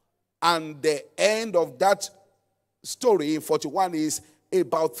 And the end of that story in 41 is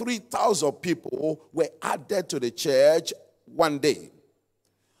about 3,000 people were added to the church one day.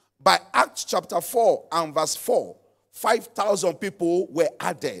 By Acts chapter 4 and verse 4, 5,000 people were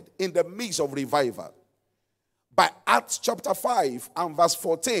added in the midst of revival. By Acts chapter 5 and verse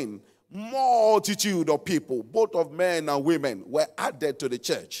 14, multitude of people, both of men and women, were added to the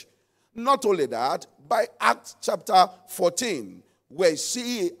church. Not only that, by Acts chapter 14, Acts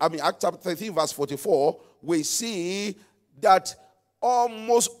chapter 13 verse 44, we see that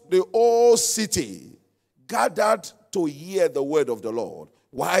almost the whole city gathered to hear the word of the Lord.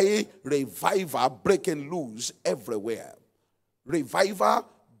 Why? Revival breaking loose everywhere. Revival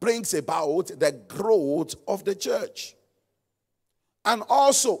brings about the growth of the church. And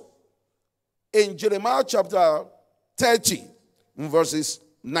also, in Jeremiah chapter 30, verses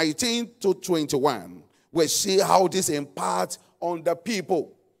 19 to 21, we see how this imparts on the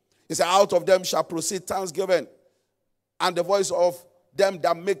people. It says, out of them shall proceed thanksgiving, and the voice of them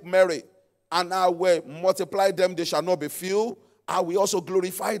that make merry. And I will multiply them, they shall not be few. I will also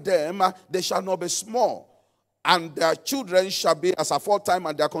glorify them, they shall not be small. And their children shall be as aforetime,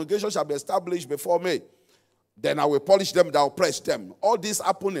 and their congregation shall be established before me. Then I will punish them that oppress them. All this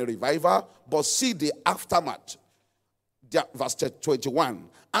happened in revival, but see the aftermath. Verse 21.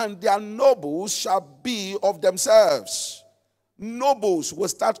 And their nobles shall be of themselves. Nobles will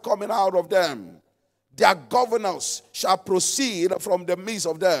start coming out of them. Their governors shall proceed from the midst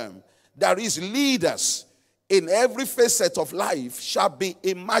of them. There is leaders in every facet of life shall be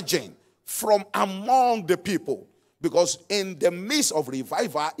emerging from among the people. Because in the midst of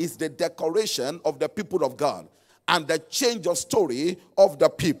revival is the decoration of the people of God. and the change of story of the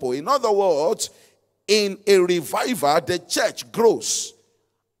people. In other words, in a revival, the church grows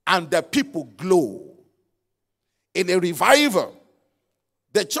and the people glow. In a revival,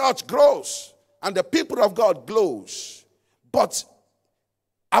 the church grows and the people of God glows. But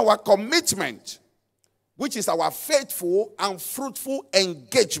our commitment, which is our faithful and fruitful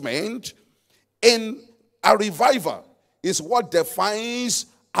engagement in a revival, is what defines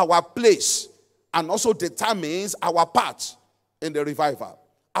our place and also determines our part in the revival.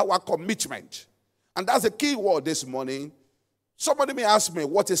 Our commitment. And that's a key word this morning. Somebody may ask me,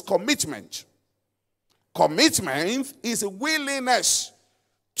 what is commitment? Commitment is a willingness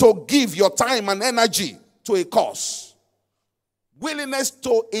to give your time and energy to a cause. Willingness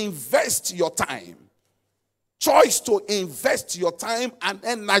to invest your time. Choice to invest your time and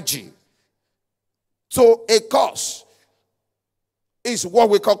energy to a cause is what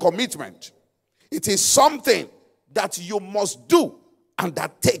we call commitment. It is something that you must do and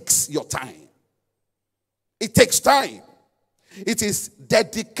that takes your time. It takes time. It is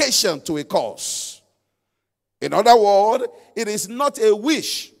dedication to a cause. In other words, it is not a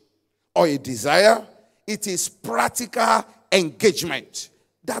wish or a desire. It is practical engagement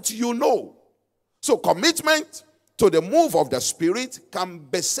that you know. So commitment to the move of the Spirit can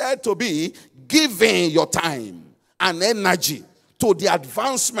be said to be giving your time and energy to the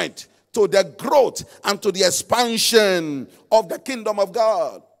advancement, to the growth, and to the expansion of the kingdom of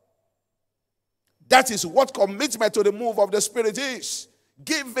God. That is what commitment to the move of the Spirit is.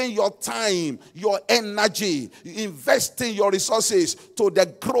 Giving your time, your energy, investing your resources to the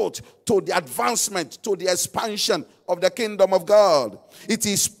growth, to the advancement, to the expansion of the kingdom of God. It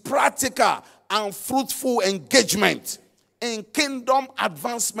is practical and fruitful engagement in kingdom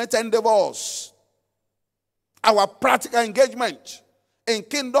advancement endeavors. Our practical engagement in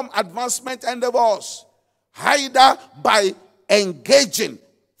kingdom advancement endeavors, either by engaging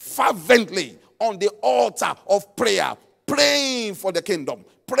fervently on the altar of prayer, praying for the kingdom,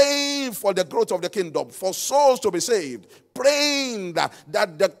 praying for the growth of the kingdom, for souls to be saved, praying that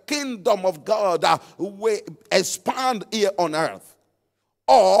the kingdom of God will expand here on earth,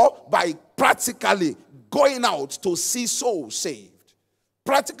 or by practically going out to see souls saved,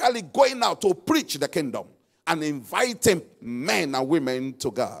 practically going out to preach the kingdom and inviting men and women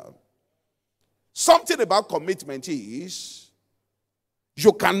to God. Something about commitment is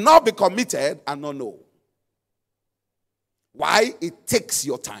you cannot be committed and not know. Why? It takes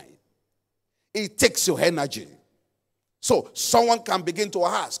your time. It takes your energy. So someone can begin to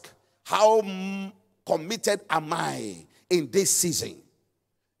ask, how committed am I in this season?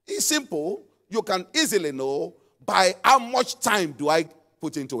 It's simple. You can easily know by how much time do I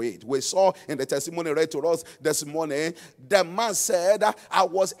put into it. We saw in the testimony read to us this morning, the man said, I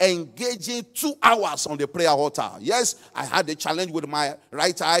was engaging 2 hours on the prayer altar. Yes, I had a challenge with my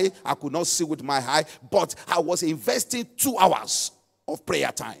right eye. I could not see with my eye, but I was investing 2 hours of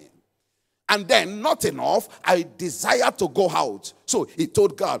prayer time. And then, not enough, I desired to go out. So he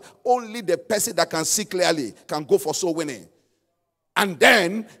told God, only the person that can see clearly can go for soul winning. And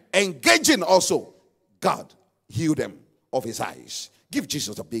then, engaging also, God healed him of his eyes. Give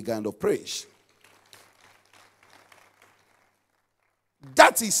Jesus a big hand of praise.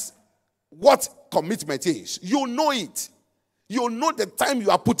 That is what commitment is. You know it. You know the time you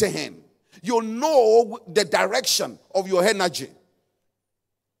are putting in. You know the direction of your energy.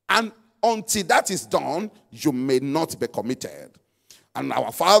 And until that is done, you may not be committed. And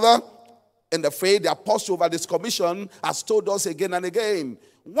our Father in the faith, the apostle over this commission, has told us again and again,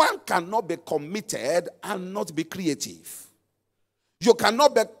 one cannot be committed and not be creative. You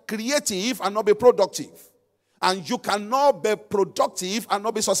cannot be creative and not be productive. And you cannot be productive and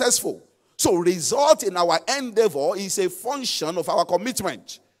not be successful. So result in our endeavor is a function of our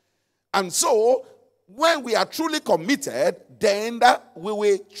commitment. And so when we are truly committed, then we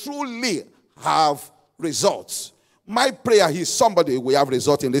will truly have results. My prayer is somebody will have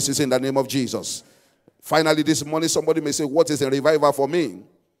results in this season in the name of Jesus. Finally, this morning somebody may say, what is a revival for me?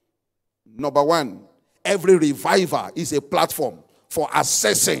 Number one, every revival is a platform for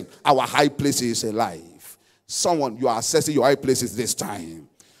assessing our high places in life. Someone, you are assessing your high places this time.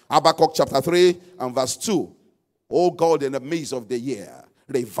 Habakkuk chapter 3 and verse 2. Oh God, in the midst of the year,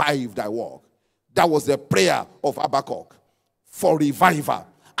 revive thy work. That was the prayer of Habakkuk for revival.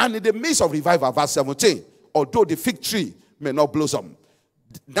 And in the midst of revival, verse 17, although the fig tree may not blossom,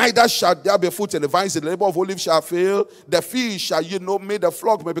 neither shall there be fruit in the vines, the labor of olives shall fail, the fish shall may the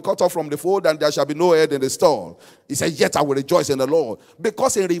flock may be cut off from the fold, and there shall be no head in the stall. He said, yet I will rejoice in the Lord.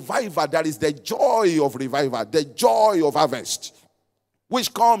 Because in revival, there is the joy of revival, the joy of harvest.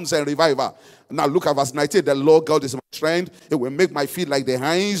 which comes in revival. Now look at verse 19. The Lord God is my strength. It will make my feet like the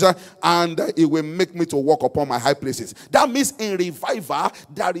hinds, and it will make me to walk upon my high places. That means in revival,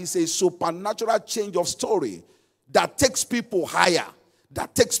 there is a supernatural change of story that takes people higher,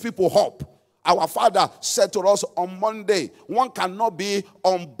 that takes people up. Our father said to us on Monday, one cannot be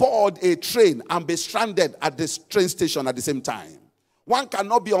on board a train and be stranded at the train station at the same time. One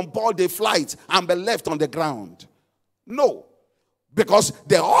cannot be on board a flight and be left on the ground. No. Because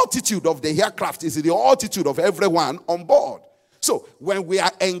the altitude of the aircraft is the altitude of everyone on board. So when we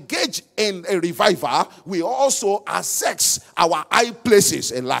are engaged in a revival, we also assess our high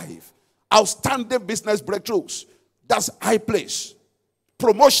places in life. Outstanding business breakthroughs, that's high place.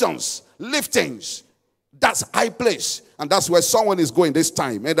 Promotions, liftings, that's high place. And that's where someone is going this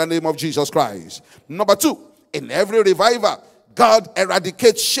time, in the name of Jesus Christ. Number 2, in every revival, God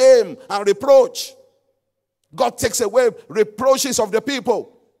eradicates shame and reproach. God takes away reproaches of the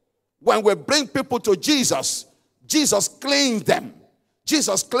people. When we bring people to Jesus, Jesus cleans them.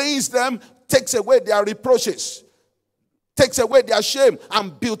 Jesus cleans them, takes away their reproaches, takes away their shame,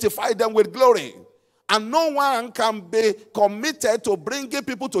 and beautifies them with glory. And no one can be committed to bringing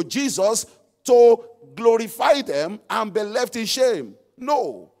people to Jesus to glorify them and be left in shame.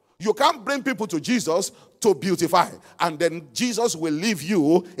 No. You can't bring people to Jesus to beautify, and then Jesus will leave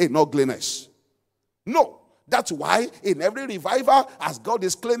you in ugliness. No. That's why in every revival, as God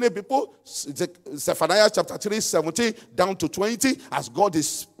is cleaning people, Zephaniah chapter 3, 17 down to 20, as God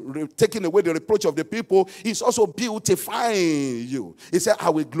is taking away the reproach of the people, he's also beautifying you. He said, I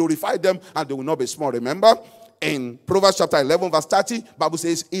will glorify them and they will not be small. Remember, in Proverbs chapter 11, verse 30, Bible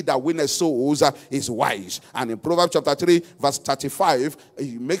says, he that winneth souls is wise. And in Proverbs chapter 3, verse 35,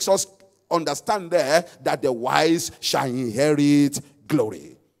 he makes us understand there that the wise shall inherit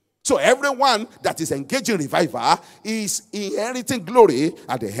glory. So everyone that is engaged in revival is inheriting glory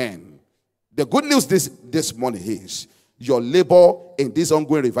at the end. The good news this morning is your labor in this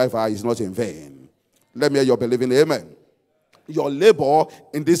ongoing revival is not in vain. Let me hear your believing amen. Your labor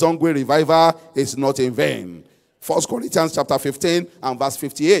in this ongoing revival is not in vain. 1 Corinthians chapter 15 and verse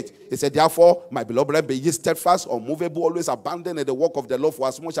 58. It said, therefore, my beloved brethren, be ye steadfast, unmovable, always abounding in the work of the Lord, for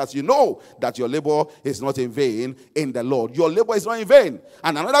as much as you know that your labor is not in vain in the Lord. Your labor is not in vain.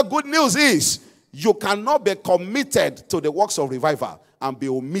 And another good news is, you cannot be committed to the works of revival and be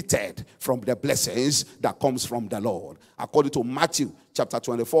omitted from the blessings that comes from the Lord. According to Matthew chapter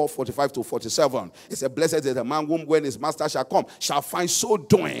 24, 45 to 47, it said, blessed is the man whom when his master shall come, shall find so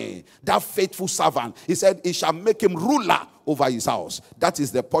doing, that faithful servant. He said, he shall make him ruler over his house. That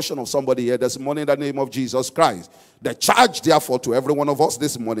is the portion of somebody here this morning in the name of Jesus Christ. The charge, therefore, to every one of us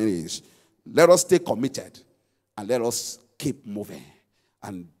this morning is, let us stay committed and let us keep moving.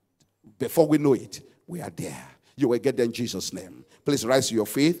 And before we know it, we are there. You will get there in Jesus' name. Please rise to your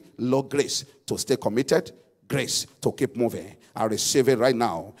feet. Lord, grace to stay committed. Grace to keep moving. I receive it right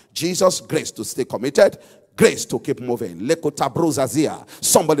now. Jesus, grace to stay committed. Grace to keep moving.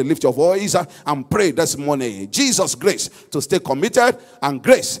 Somebody lift your voice and pray this morning. Jesus, grace to stay committed and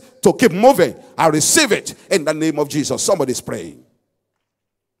grace to keep moving. I receive it in the name of Jesus. Somebody's praying.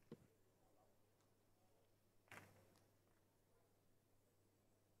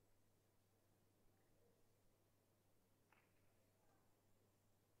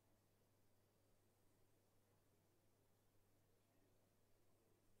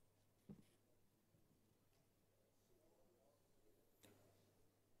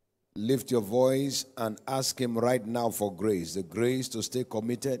 Lift your voice and ask him right now for grace. The grace to stay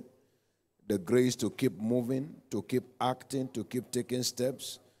committed. The grace to keep moving, to keep acting, to keep taking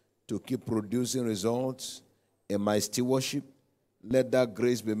steps, to keep producing results in my stewardship. Let that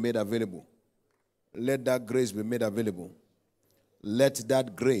grace be made available. Let that grace be made available. Let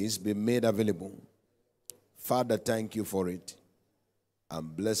that grace be made available. Father, thank you for it.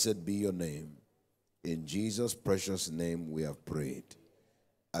 And blessed be your name. In Jesus' precious name we have prayed.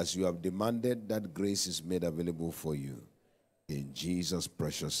 As you have demanded, that grace is made available for you. In Jesus'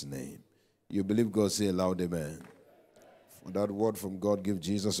 precious name. You believe God, say aloud, amen. For that word from God, give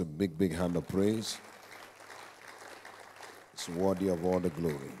Jesus a big, big hand of praise. It's worthy of all the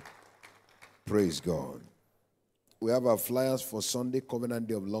glory. Praise God. We have our flyers for Sunday, Covenant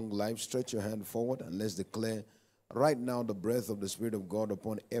Day of Long Life. Stretch your hand forward and let's declare right now the breath of the Spirit of God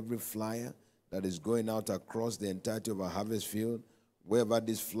upon every flyer that is going out across the entirety of our harvest field. Wherever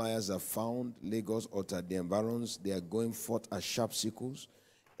these flyers are found, Lagos or the environs, they are going forth as sharp sickles.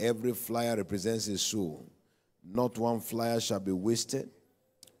 Every flyer represents a soul. Not one flyer shall be wasted.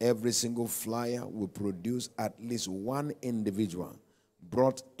 Every single flyer will produce at least one individual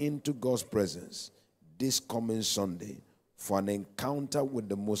brought into God's presence this coming Sunday for an encounter with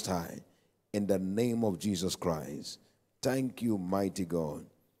the Most High in the name of Jesus Christ. Thank you, mighty God.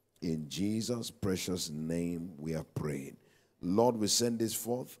 In Jesus' precious name we have prayed. Lord, we send this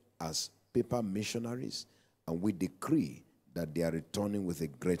forth as paper missionaries, and we decree that they are returning with a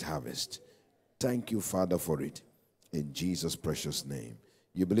great harvest. Thank you, Father, for it. In Jesus' precious name.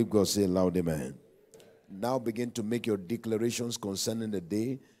 You believe God? Say loud, amen. Now begin to make your declarations concerning the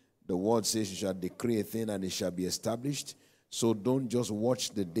day. The word says you shall decree a thing and it shall be established. So don't just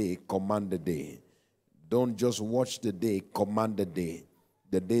watch the day, command the day. Don't just watch the day, command the day.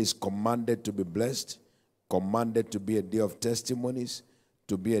 The day is commanded to be blessed, commanded to be a day of testimonies,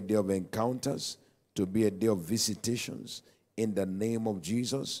 to be a day of encounters, to be a day of visitations. In the name of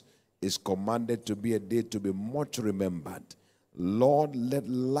Jesus, is commanded to be a day to be much remembered. Lord, let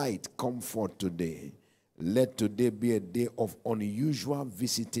light come forth today. Let today be a day of unusual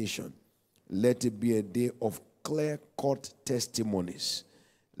visitation. Let it be a day of clear-cut testimonies.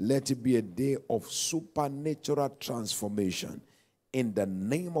 Let it be a day of supernatural transformation. In the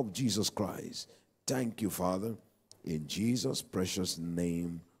name of Jesus Christ. Thank you, Father. In Jesus' precious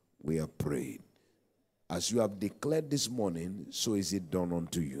name we have prayed. As you have declared this morning, so is it done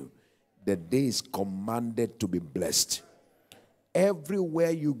unto you. The day is commanded to be blessed.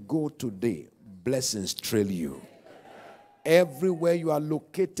 Everywhere you go today, blessings trail you. Everywhere you are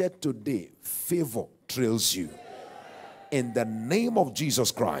located today, favor trails you. In the name of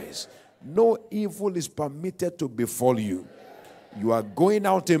Jesus Christ, no evil is permitted to befall you. You are going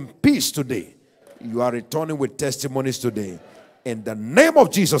out in peace today. You are returning with testimonies today. In the name of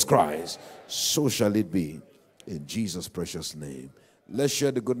Jesus Christ, so shall it be. In Jesus' precious name. Let's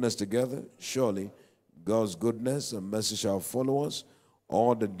share the goodness together. Surely, God's goodness and mercy shall follow us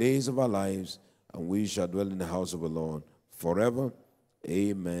all the days of our lives, and we shall dwell in the house of the Lord forever.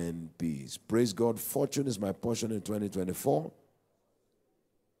 Amen. Peace. Praise God. Fortune is my portion in 2024.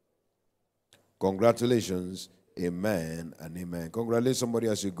 Congratulations. Amen and amen. Congratulate somebody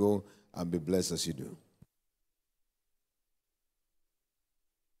as you go and be blessed as you do.